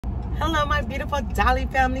Hello, my beautiful Dolly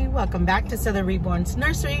family. Welcome back to Southern Reborns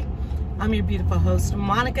Nursery. I'm your beautiful host,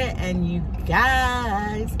 Monica, and you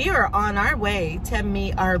guys, we are on our way to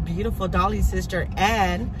meet our beautiful Dolly sister,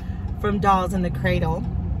 Ann, from Dolls in the Cradle.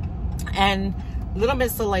 And little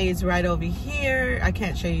Miss Soleil is right over here. I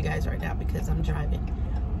can't show you guys right now because I'm driving.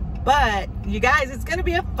 But you guys, it's gonna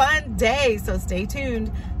be a fun day, so stay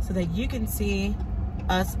tuned so that you can see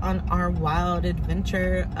us on our wild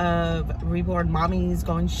adventure of reborn mommies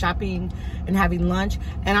going shopping and having lunch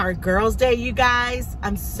and our girls' day, you guys.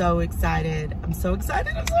 I'm so excited. I'm so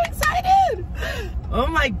excited. I'm so excited. Oh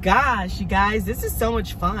my gosh, you guys, this is so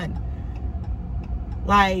much fun.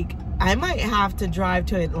 Like, I might have to drive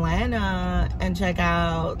to Atlanta and check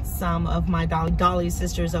out some of my Dolly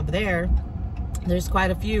sisters over there. There's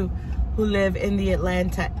quite a few who live in the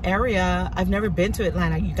Atlanta area. I've never been to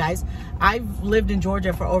Atlanta, you guys. I've lived in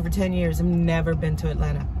Georgia for over 10 years. I've never been to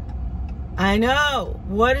Atlanta. I know.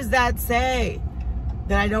 What does that say?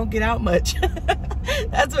 That I don't get out much.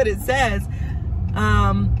 That's what it says.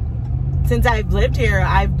 Since I've lived here,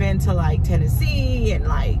 I've been to like Tennessee and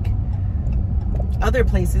like other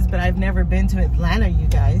places, but I've never been to Atlanta, you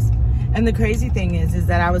guys. And the crazy thing is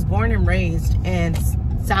that I was born and raised in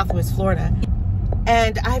Southwest Florida.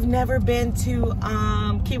 And I've never been to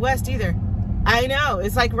Key West either. I know,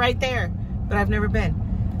 it's like right there, but I've never been.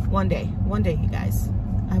 One day, you guys,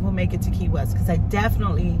 I will make it to Key West because I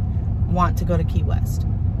definitely want to go to Key West.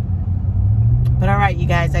 But all right, you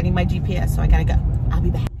guys, I need my GPS, so I gotta go. I'll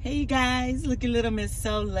be back. Hey, you guys, look at little Miss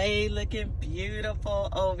Soleil looking beautiful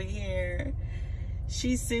over here.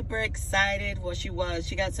 She's super excited. Well, she was.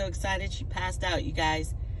 She got so excited, she passed out, you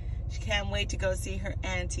guys. She can't wait to go see her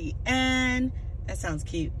Auntie Ann. That sounds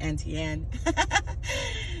cute, Auntie Ann.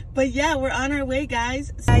 But yeah, we're on our way,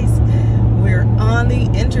 guys. We're on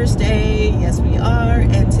the interstate. Yes, we are.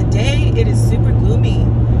 And today it is super gloomy,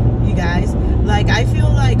 you guys. Like, I feel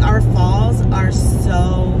like our falls are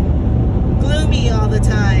so gloomy all the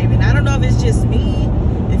time. And I don't know if it's just me.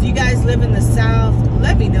 If you guys live in the South,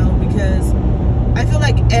 let me know, because I feel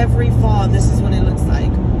like every fall, this is what it looks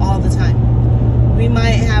like all the time. We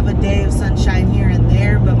might have a day of sunshine here and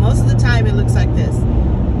there, but most of the time it looks like this.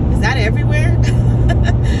 Is that everywhere?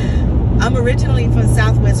 I'm originally from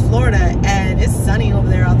Southwest Florida, and it's sunny over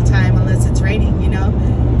there all the time unless it's raining, you know?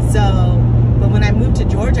 So, but when I moved to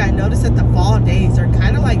Georgia, I noticed that the fall days are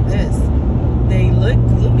kind of like this. They look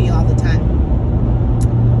gloomy all the time.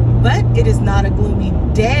 But it is not a gloomy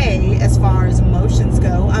day as far as emotions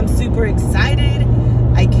go. I'm super excited.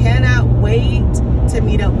 I cannot wait to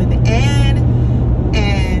meet up with Ann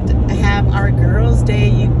and have our girls' day,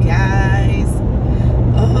 you guys.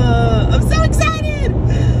 I'm so excited.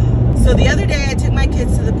 So the other day I took my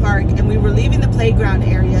kids to the park and we were leaving the playground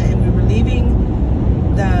area and we were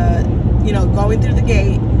leaving the, you know, going through the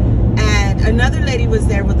gate, and another lady was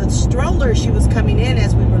there with a stroller. She was coming in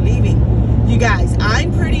as we were leaving. You guys,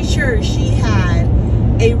 I'm pretty sure she had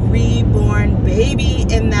a reborn baby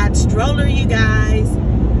in that stroller, you guys.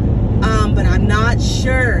 But I'm not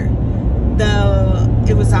sure. Though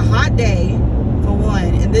it was a hot day for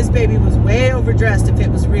one, and this baby was way overdressed if it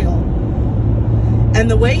was real. And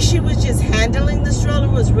the way she was just handling the stroller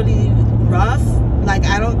was really rough. Like,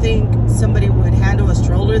 I don't think somebody would handle a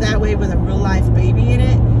stroller that way with a real life baby in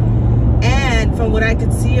it. And from what I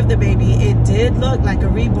could see of the baby, it did look like a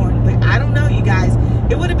reborn. But I don't know, you guys.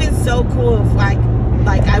 It would have been so cool if like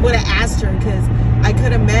I would have asked her, because I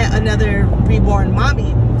could have met another reborn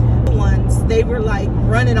mommy. Ones, they were like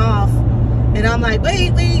running off. And I'm like,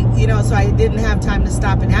 wait, you know, so I didn't have time to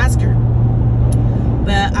stop and ask her.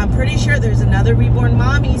 But I'm pretty sure there's another reborn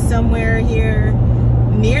mommy somewhere here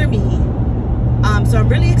near me. So I'm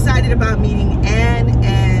really excited about meeting Ann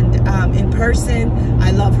and in person.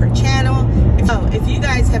 I love her channel. If you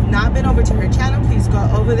guys have not been over to her channel, please go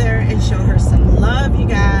over there and show her some love, you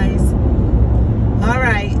guys. All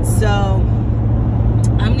right, so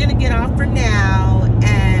I'm going to get off for now,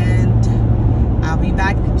 and I'll be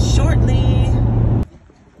back shortly.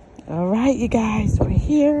 All right, you guys, we're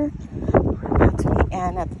here. We're about to meet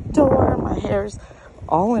Ann at the door. My hair's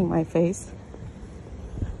all in my face.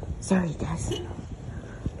 Sorry, you guys.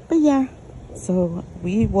 But yeah, so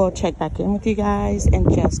we will check back in with you guys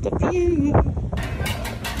in just a few.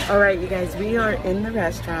 All right, you guys, we are in the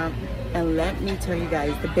restaurant, and let me tell you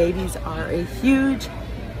guys, the babies are a huge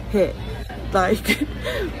hit. Like,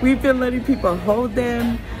 we've been letting people hold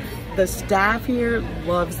them. The staff here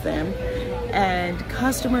loves them, and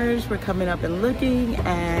customers were coming up and looking,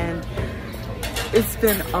 and it's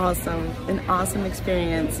been awesome, an awesome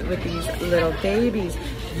experience with these little babies.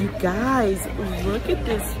 You guys, look at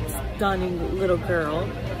this stunning little girl.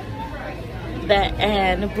 that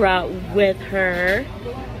Anne brought with her.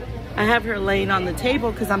 I have her laying on the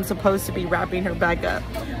table because I'm supposed to be wrapping her back up.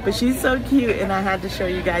 But she's so cute, and I had to show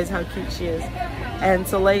you guys how cute she is. And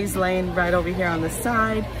Soleil's laying right over here on the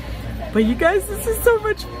side. But you guys, this is so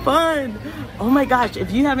much fun. Oh my gosh,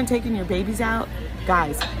 if you haven't taken your babies out,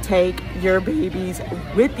 guys, take your babies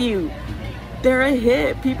with you. They're a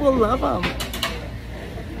hit. People love them.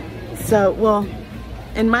 So, well,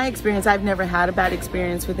 in my experience, I've never had a bad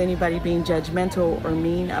experience with anybody being judgmental or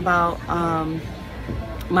mean about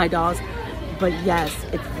my dolls. But yes,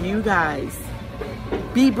 if you guys,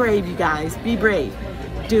 be brave, you guys, be brave.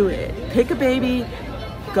 Do it. Pick a baby,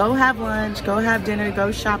 go have lunch, go have dinner,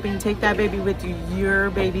 go shopping, take that baby with you. Your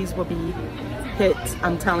babies will be hits,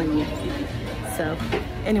 I'm telling you. So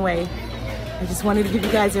anyway, I just wanted to give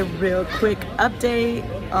you guys a real quick update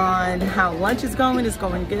on how lunch is going. It's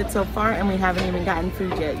going good so far, and we haven't even gotten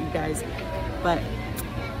food yet, you guys. But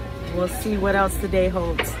we'll see what else the day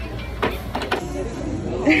holds.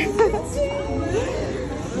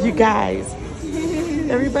 You guys,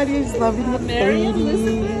 everybody is loving the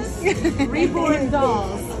babies. Reborn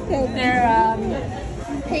dolls.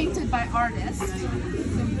 They're painted by artists.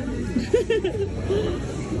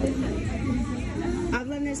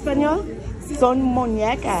 ¿Hablan español? Son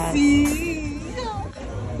muñecas. Sí.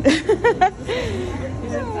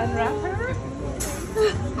 Unwrap her.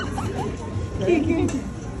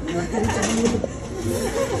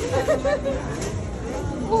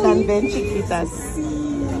 Están bien chiquitas.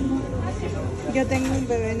 Yo tengo un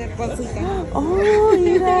bebé en el consulta. Oh,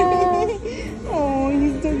 mira. Oh,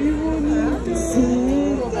 está bien bonito.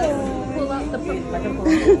 Sí. Pull out the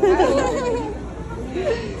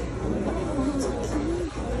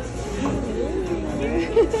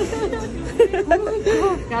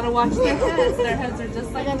Gotta watch their heads. Their heads are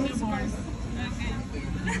just like a newborn.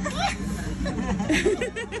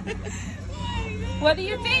 What do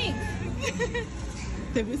you think?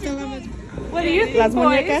 What do you think, Las boys?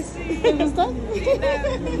 muñecas.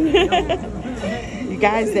 You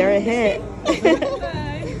guys, they're a hit.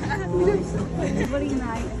 Really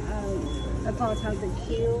nice about how the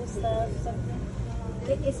cute stuff.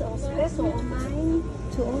 It's all special online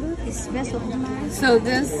to order. It's special online. So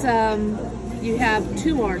this, you have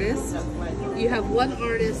two artists. You have one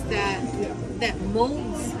artist that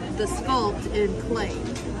molds the sculpt in clay.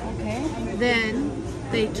 Okay. Then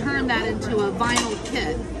they turn that into a vinyl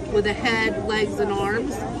kit with a head, legs, and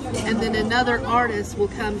arms. And then another artist will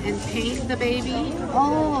come and paint the baby.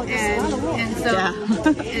 Oh, that's a lot of work. And so, Yeah.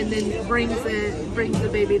 and then brings the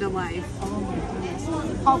baby to life. Oh my goodness.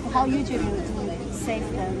 How usually do you save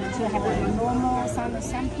them? To have a normal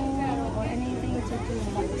sample or anything to do?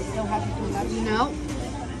 Like, don't have to do much. No,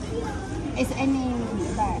 Is any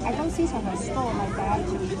like I don't see some store like that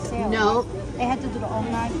to sell. no. They have to do the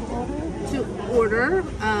online to order. To order,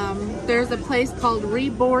 there's a place called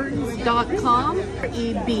Reborns.com.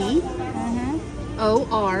 EBORNS,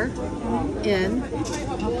 Okay.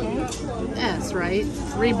 right?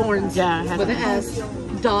 Reborns, Yeah, with an S,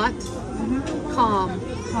 .com.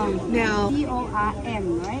 Now,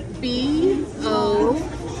 BORN, right? BORNNS.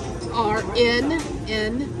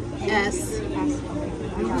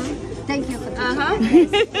 Thank you for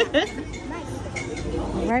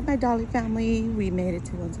All right, my Dolly family, we made it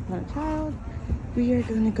to Once Upon a Child. We are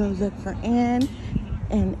going to go look for Anne,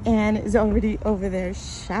 and Anne is already over there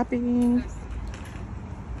shopping.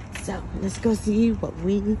 So let's go see what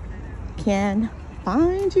we can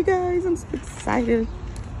find, you guys. I'm so excited.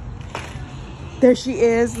 There she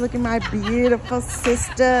is. Look at my beautiful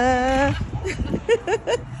sister.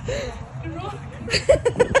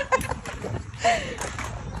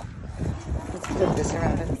 Let's flip this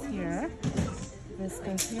around. Here. This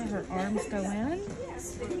goes here, her arms go in.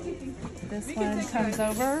 This one comes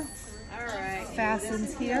over,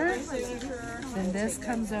 fastens here. Then this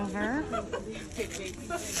comes over.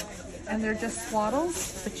 And they're just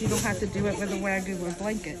swaddles, but you don't have to do it with a wagyu or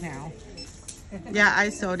blanket now. Yeah, I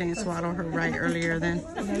so didn't swaddle her right earlier then.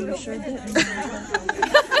 No, you sure didn't.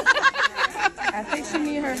 I think she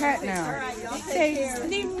needs her hat now.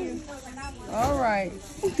 All right.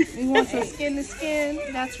 You want some skin to skin?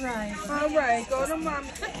 That's right. All right, go to mom.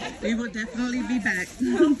 We will definitely be back.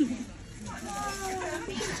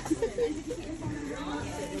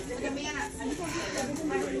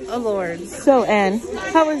 Oh, Lord. So, Anne,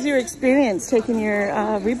 how was your experience taking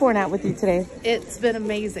your reborn out with you today? It's been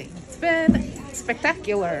amazing. It's been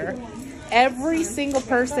spectacular. Every single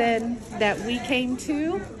person that we came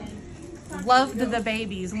to loved the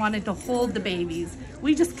babies, wanted to hold the babies.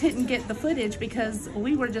 We just couldn't get the footage because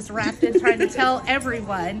we were just wrapped in trying to tell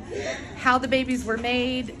everyone how the babies were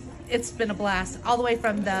made it's been a blast, all the way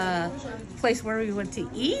from the place where we went to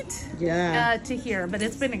eat to here. But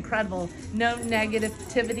it's been incredible. No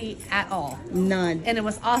negativity at all. None. And it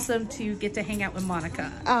was awesome to get to hang out with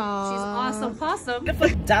Monica. Aww. She's awesome possum.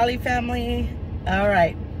 Dolly family. All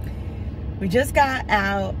right. We just got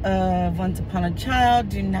out of Once Upon a Child.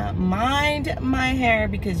 Do not mind my hair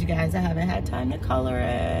because you guys, I haven't had time to color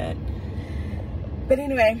it. But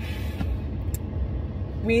anyway,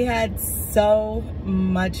 we had so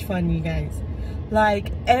much fun, you guys.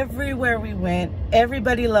 Like, everywhere we went,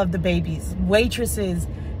 everybody loved the babies. Waitresses,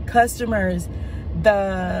 customers,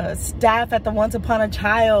 the staff at the Once Upon a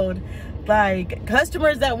Child, like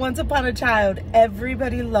customers at Once Upon a Child,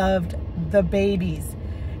 everybody loved the babies.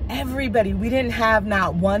 Everybody. We didn't have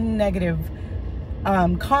not one negative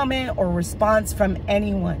comment or response from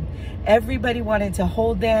anyone. Everybody wanted to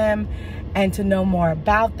hold them and to know more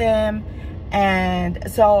about them.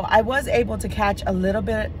 And so I was able to catch a little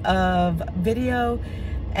bit of video,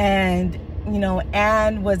 and you know,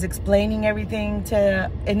 Anne was explaining everything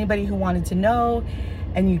to anybody who wanted to know.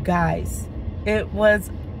 And you guys, it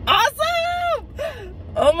was awesome.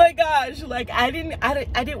 Oh my gosh, like I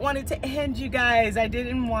didn't want it to end, you guys. I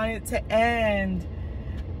didn't want it to end.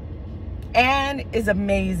 Anne is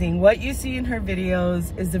amazing. What you see in her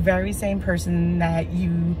videos is the very same person that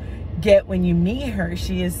you get when you meet her.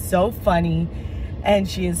 She is so funny and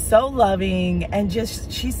she is so loving, and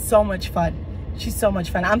just she's so much fun. She's so much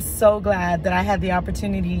fun. I'm so glad that I had the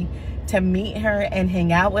opportunity to meet her and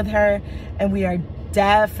hang out with her, and we are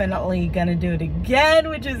definitely gonna do it again,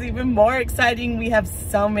 which is even more exciting. We have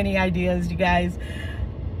so many ideas, you guys.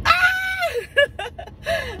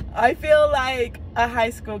 I feel like a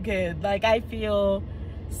high school kid. Like, I feel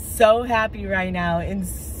so happy right now and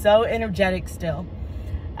so energetic still.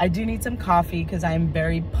 I do need some coffee because I'm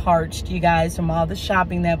very parched, you guys, from all the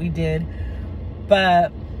shopping that we did.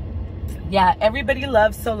 But yeah, everybody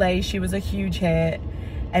loved Soleil. She was a huge hit.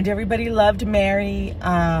 And everybody loved Mary.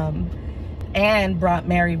 Anne brought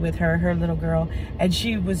Mary with her, her little girl, and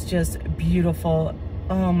she was just beautiful.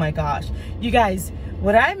 Oh my gosh. You guys,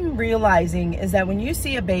 what I'm realizing is that when you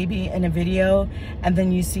see a baby in a video and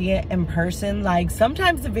then you see it in person, like,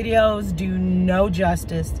 sometimes the videos do no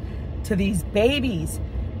justice to these babies.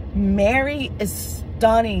 Mary is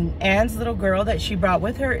stunning. Anne's little girl that she brought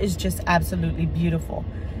with her is just absolutely beautiful.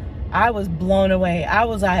 I was blown away. I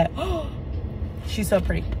was like, oh, she's so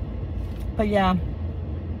pretty. But yeah,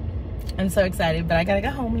 I'm so excited, but I gotta go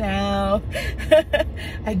home now.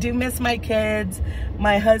 I do miss my kids.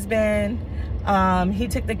 My husband, he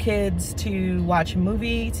took the kids to watch a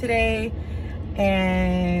movie today,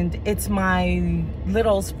 and it's my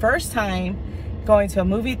little's first time going to a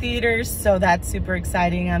movie theater, so that's super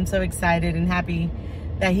exciting. I'm so excited and happy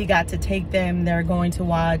that he got to take them. They're going to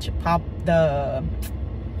watch the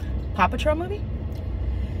Paw Patrol movie.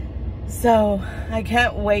 So I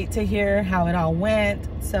can't wait to hear how it all went.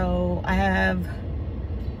 So I have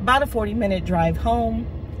about a 40-minute drive home.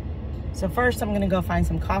 So first I'm gonna go find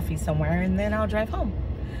some coffee somewhere and then I'll drive home.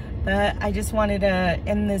 But I just wanted to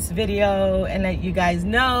end this video and let you guys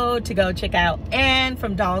know to go check out Anne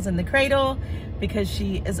from Dolls in the Cradle, because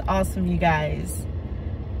she is awesome, you guys.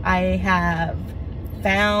 I have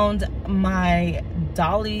found my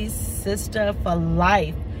Dolly sister for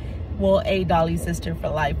life. Well, a Dolly sister for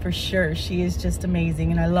life for sure. She is just amazing,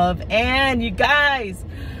 and I love Anne, you guys.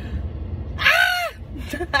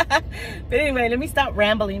 But anyway, let me stop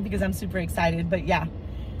rambling because I'm super excited. But yeah,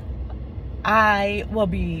 I will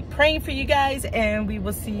be praying for you guys, and we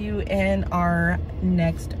will see you in our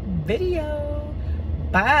next video.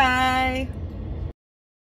 Bye.